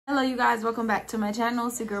Hello you guys, welcome back to my channel.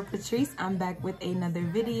 It's your girl Patrice. I'm back with another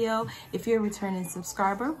video. If you're a returning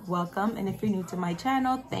subscriber, welcome, and if you're new to my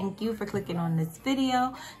channel, thank you for clicking on this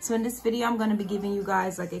video. So in this video I'm going to be giving you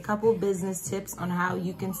guys like a couple business tips on how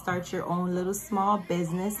you can start your own little small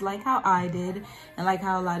business, like how I did and like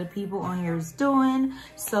how a lot of people on here is doing.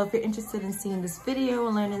 So if you're interested in seeing this video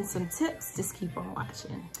and learning some tips, just keep on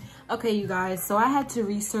watching. Okay you guys, so I had to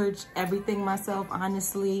research everything myself.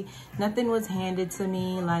 Honestly, nothing was handed to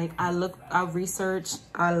me. Like I researched.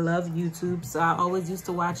 I love YouTube, so I always used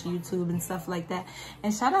to watch YouTube and stuff like that.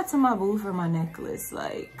 And shout out to my boo for my necklace.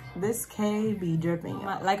 Like this K be dripping.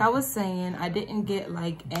 Like I was saying, I didn't get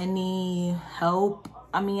like any help.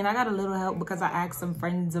 I mean, I got a little help because I asked some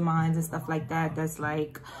friends of mine and stuff like that that's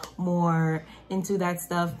like more into that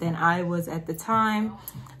stuff than I was at the time.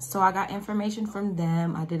 So I got information from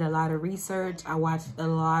them. I did a lot of research. I watched a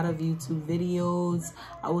lot of YouTube videos.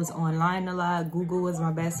 I was online a lot. Google was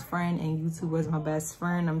my best friend and YouTube was my best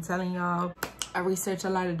friend. I'm telling y'all. I researched a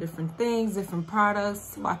lot of different things, different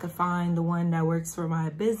products, so I could find the one that works for my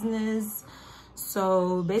business.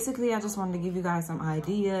 So basically, I just wanted to give you guys some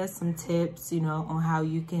ideas, some tips, you know, on how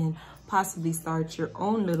you can possibly start your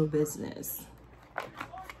own little business.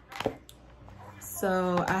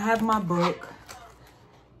 So I have my book.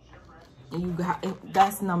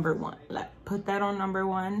 That's number one. Like, put that on number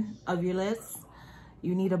one of your list.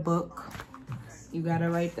 You need a book. You gotta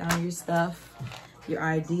write down your stuff, your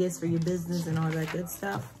ideas for your business and all that good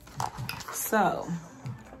stuff. So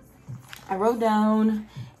I wrote down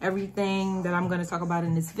everything that I'm going to talk about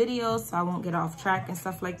in this video, so I won't get off track and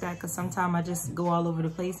stuff like that, because sometimes I just go all over the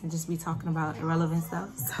place and just be talking about irrelevant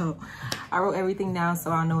stuff. So I wrote everything down so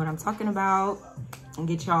I know what I'm talking about and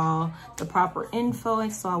get y'all the proper info,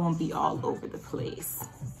 and so I won't be all over the place.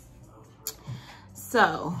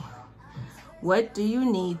 So what do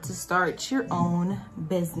you need to start your own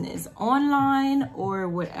business, online or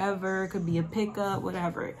whatever? It could be a pickup,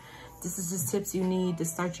 whatever. This is just tips you need to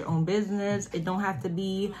start your own business. It don't have to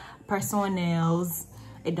be personal nails.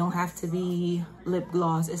 It don't have to be lip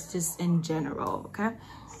gloss. It's just in general, okay?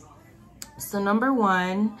 So number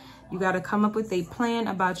one, you got to come up with a plan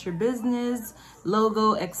about your business,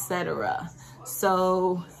 logo, etc.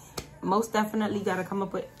 So most definitely got to come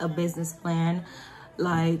up with a business plan.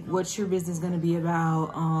 Like what's your business going to be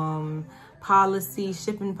about? Policies,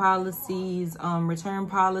 shipping policies, return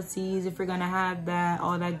policies, if you're gonna have that,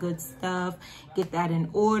 all that good stuff. Get that in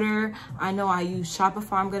order. I know I use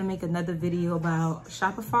Shopify. I'm gonna make another video about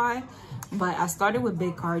Shopify, but I started with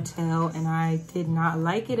Big Cartel and I did not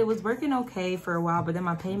like it. It was working okay for a while, but then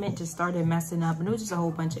my payment just started messing up and it was just a whole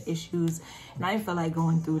bunch of issues and I didn't feel like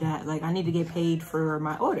going through that. Like I need to get paid for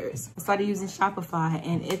my orders. I started using Shopify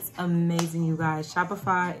and it's amazing, you guys.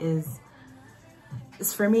 Shopify is,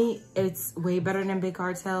 for me, it's way better than Big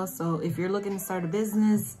Cartel. So if you're looking to start a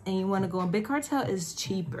business and you want to go on, Big Cartel is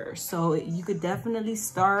cheaper. So you could definitely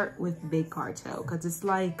start with Big Cartel because it's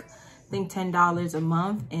like, I think $10 a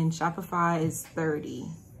month, and Shopify is $30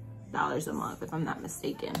 a month if I'm not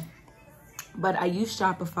mistaken. But I use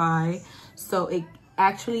Shopify, so it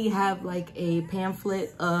actually have like a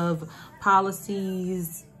pamphlet of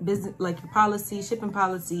policies, business, like your policies, shipping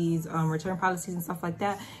policies, return policies and stuff like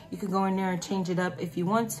that. You can go in there and change it up if you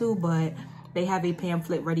want to, but they have a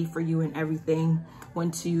pamphlet ready for you and everything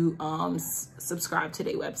once you subscribe to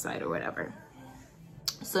their website or whatever.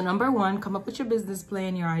 So number one, come up with your business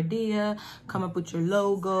plan, your idea, come up with your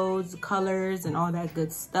logos, colors, and all that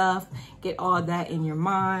good stuff. Get all that in your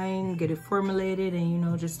mind, get it formulated, and you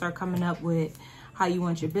know, just start coming up with how you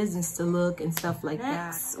want your business to look and stuff like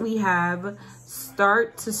that. We have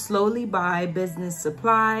start to slowly buy business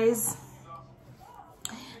supplies.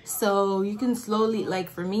 So you can slowly, like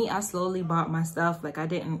for me, I slowly bought my stuff. Like I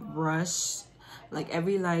didn't rush. Like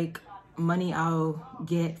every like money I'll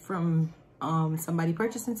get from somebody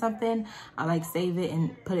purchasing something, I like save it and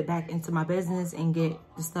put it back into my business and get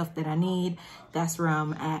the stuff that I need. That's where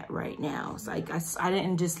I'm at right now. So like I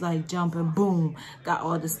didn't just like jump and boom, got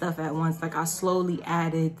all the stuff at once. Like I slowly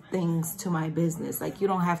added things to my business. Like you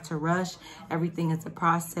don't have to rush. Everything is a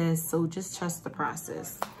process. So just trust the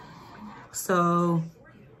process. So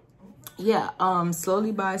yeah,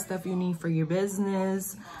 slowly buy stuff you need for your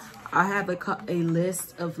business. I have a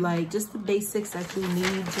list of like just the basics that you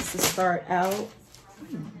need just to start out.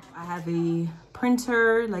 I have a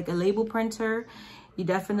printer, like a label printer. You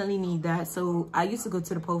definitely need that. So I used to go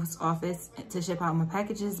to the post office to ship out my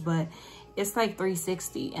packages, but it's like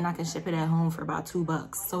 $3.60 and I can ship it at home for about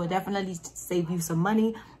 $2. So it definitely save you some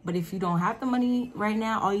money. But if you don't have the money right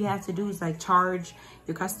now, all you have to do is like charge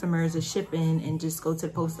your customers a shipping and just go to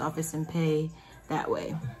the post office and pay that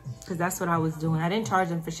way, because that's what I was doing. I didn't charge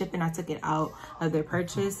them for shipping. I took it out of their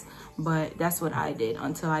purchase, but that's what I did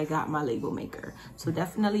until I got my label maker. So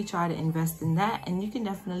definitely try to invest in that, and you can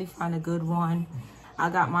definitely find a good one. I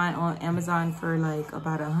got mine on Amazon for like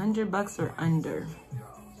about $100 or under.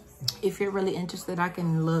 If you're really interested, I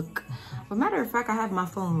can look. But matter of fact, I have my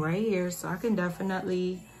phone right here, so I can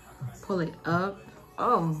definitely pull it up.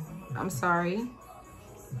 Oh, I'm sorry.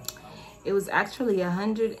 It was actually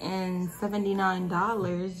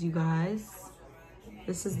 $179, you guys.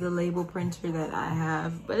 This is the label printer that I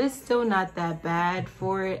have, but it's still not that bad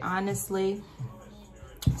for it, honestly.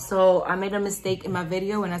 So I made a mistake in my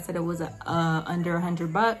video when I said it was under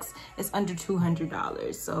 $100. It's under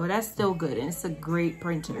 $200, so that's still good, and it's a great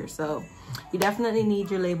printer. So you definitely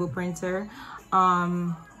need your label printer.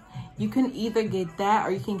 You can either get that,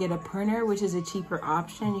 or you can get a printer, which is a cheaper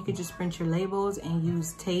option. You could just print your labels and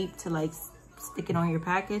use tape to like stick it on your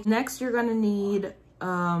package. Next, you're gonna need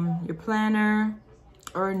your planner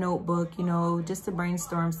or a notebook, you know, just to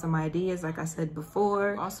brainstorm some ideas, like I said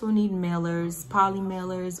before. Also need mailers, poly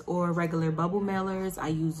mailers or regular bubble mailers. I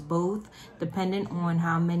use both, depending on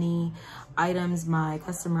how many items my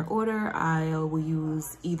customer order. I will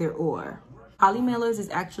use either or. Poly mailers is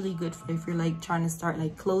actually good for if you're like trying to start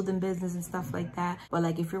like clothing business and stuff like that. But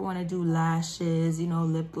like if you want to do lashes, you know,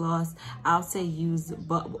 lip gloss, I'll say use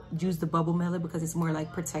the bubble mailer, because it's more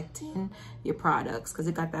like protecting your products, because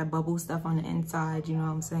it got that bubble stuff on the inside, you know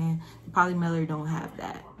what I'm saying? The poly mailer don't have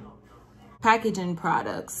that. Packaging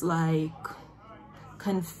products like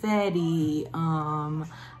confetti.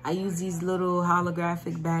 I use these little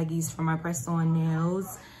holographic baggies for my press-on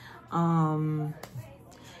nails.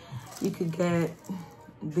 You could get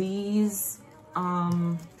these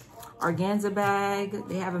organza bag.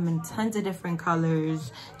 They have them in tons of different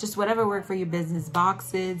colors. Just whatever work for your business.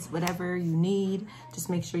 Boxes, whatever you need. Just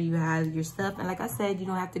make sure you have your stuff. And like I said, you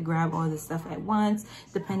don't have to grab all this stuff at once.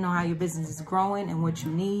 Depending on how your business is growing and what you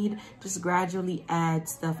need, just gradually add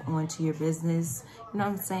stuff onto your business. You know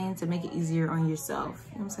what I'm saying? To make it easier on yourself.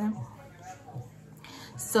 You know what I'm saying?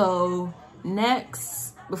 So next,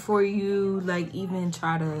 before you like even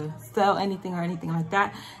try to sell anything or anything like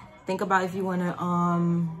that, think about if you want to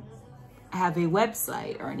have a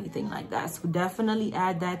website or anything like that. So definitely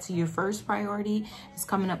add that to your first priority. It's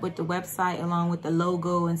coming up with the website along with the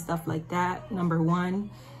logo and stuff like that. Number one,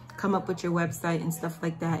 come up with your website and stuff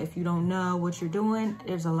like that. If you don't know what you're doing,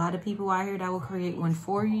 there's a lot of people out here that will create one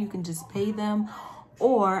for you. You can just pay them,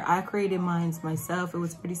 or I created mine myself. It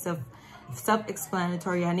was pretty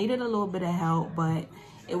self-explanatory. I needed a little bit of help, but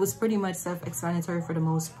it was pretty much self-explanatory for the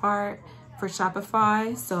most part for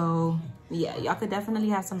Shopify. So yeah, y'all could definitely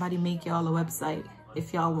have somebody make y'all a website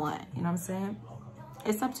if y'all want, you know what I'm saying?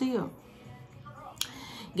 It's up to you.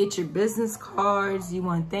 Get your business cards. You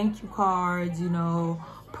want thank you cards, you know,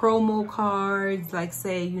 promo cards, like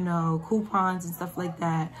say, you know, coupons and stuff like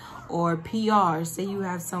that, or PR. Say you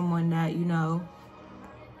have someone that, you know,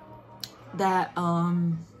 that,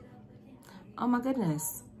 oh my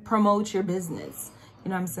goodness, promote your business. You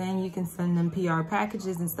know what I'm saying? You can send them PR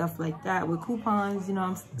packages and stuff like that with coupons, you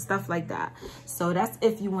know, stuff like that. So that's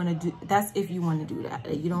if you want to do, that's if you want to do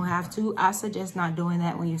that. You don't have to. I suggest not doing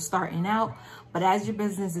that when you're starting out. But as your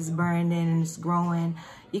business is branding and it's growing,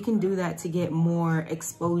 you can do that to get more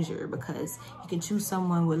exposure, because you can choose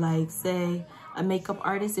someone with, like, say, a makeup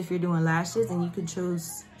artist if you're doing lashes, and you can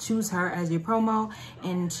choose her as your promo,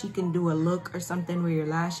 and she can do a look or something where your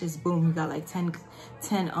lashes, boom, you got like 10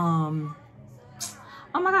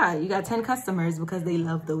 oh my God, you got 10 customers because they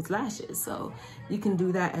love those lashes. So you can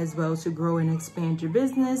do that as well to grow and expand your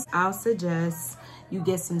business. I'll suggest you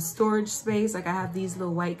get some storage space. Like I have these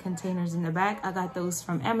little white containers in the back. I got those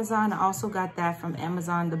from Amazon. I also got that from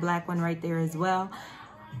Amazon, the black one right there as well.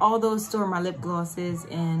 All those store my lip glosses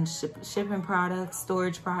and shipping products,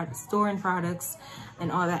 storing products, and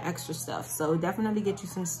all that extra stuff. So definitely get you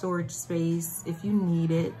some storage space if you need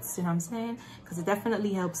it, you know what I'm saying? Because it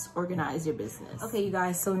definitely helps organize your business. Okay, you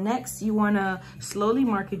guys, so next you want to slowly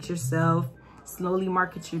market yourself, slowly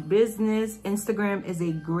market your business. Instagram is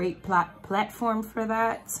a great platform for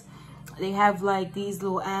that. They have like these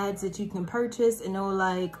little ads that you can purchase, and they'll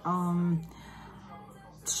like,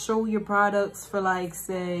 show your products for like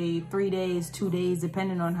say 3 days, 2 days,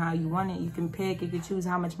 depending on how you want it. You can pick, you can choose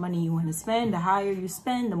how much money you want to spend. The higher you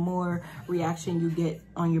spend, the more reaction you get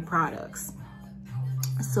on your products.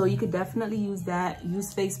 So you could definitely use that.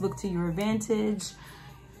 Use Facebook to your advantage.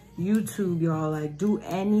 YouTube, y'all, like do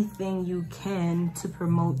anything you can to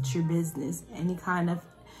promote your business. Any kind of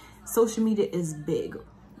social media is big.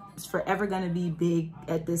 It's forever gonna be big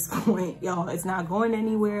at this point, y'all. It's not going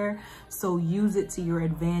anywhere. So use it to your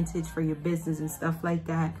advantage for your business and stuff like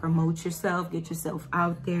that. Promote yourself, get yourself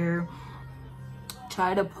out there.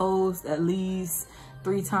 Try to post at least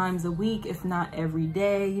 3 times a week, if not every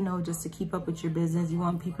day, you know, just to keep up with your business. You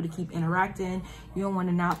want people to keep interacting. You don't want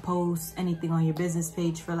to not post anything on your business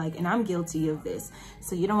page for like, and I'm guilty of this.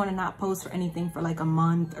 So you don't want to not post for anything for like a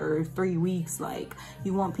month or 3 weeks. Like,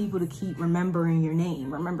 you want people to keep remembering your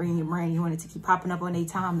name, remembering your brand. You want it to keep popping up on their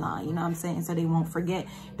timeline, you know what I'm saying? So they won't forget.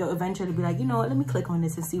 They'll eventually be like, you know what, let me click on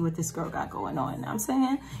this and see what this girl got going on. You know what I'm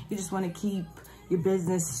saying? You just want to keep your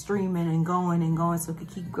business streaming and going so it can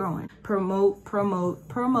keep growing. Promote,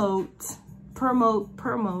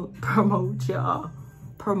 y'all.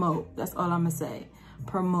 Promote. That's all I'm gonna say.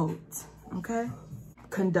 Promote, okay?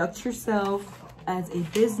 Conduct yourself as a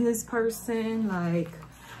business person. Like,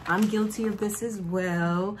 I'm guilty of this as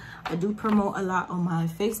well. I do promote a lot on my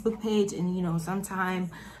Facebook page, and you know,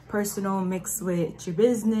 sometimes personal mixed with your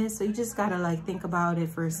business. So you just gotta like think about it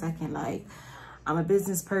for a second. Like, I'm a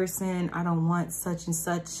business person. I don't want such and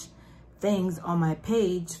such things on my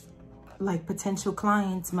page. Like, potential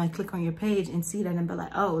clients might click on your page and see that and be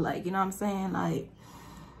like, oh, like, you know what I'm saying? Like,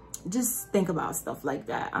 just think about stuff like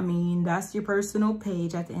that. I mean, that's your personal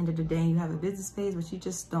page at the end of the day. You have a business page, but you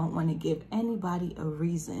just don't want to give anybody a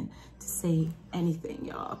reason to say anything,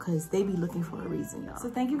 y'all, because they be looking for a reason, y'all. So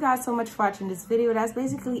thank you guys so much for watching this video. That's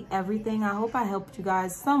basically everything. I hope I helped you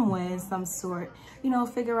guys some way, some sort, you know,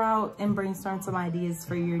 figure out and brainstorm some ideas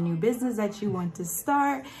for your new business that you want to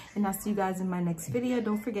start. And I'll see you guys in my next video.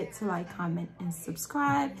 Don't forget to like, comment, and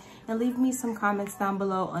subscribe, and leave me some comments down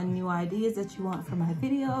below on new ideas that you want for my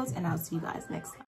videos. And I'll see you guys next time.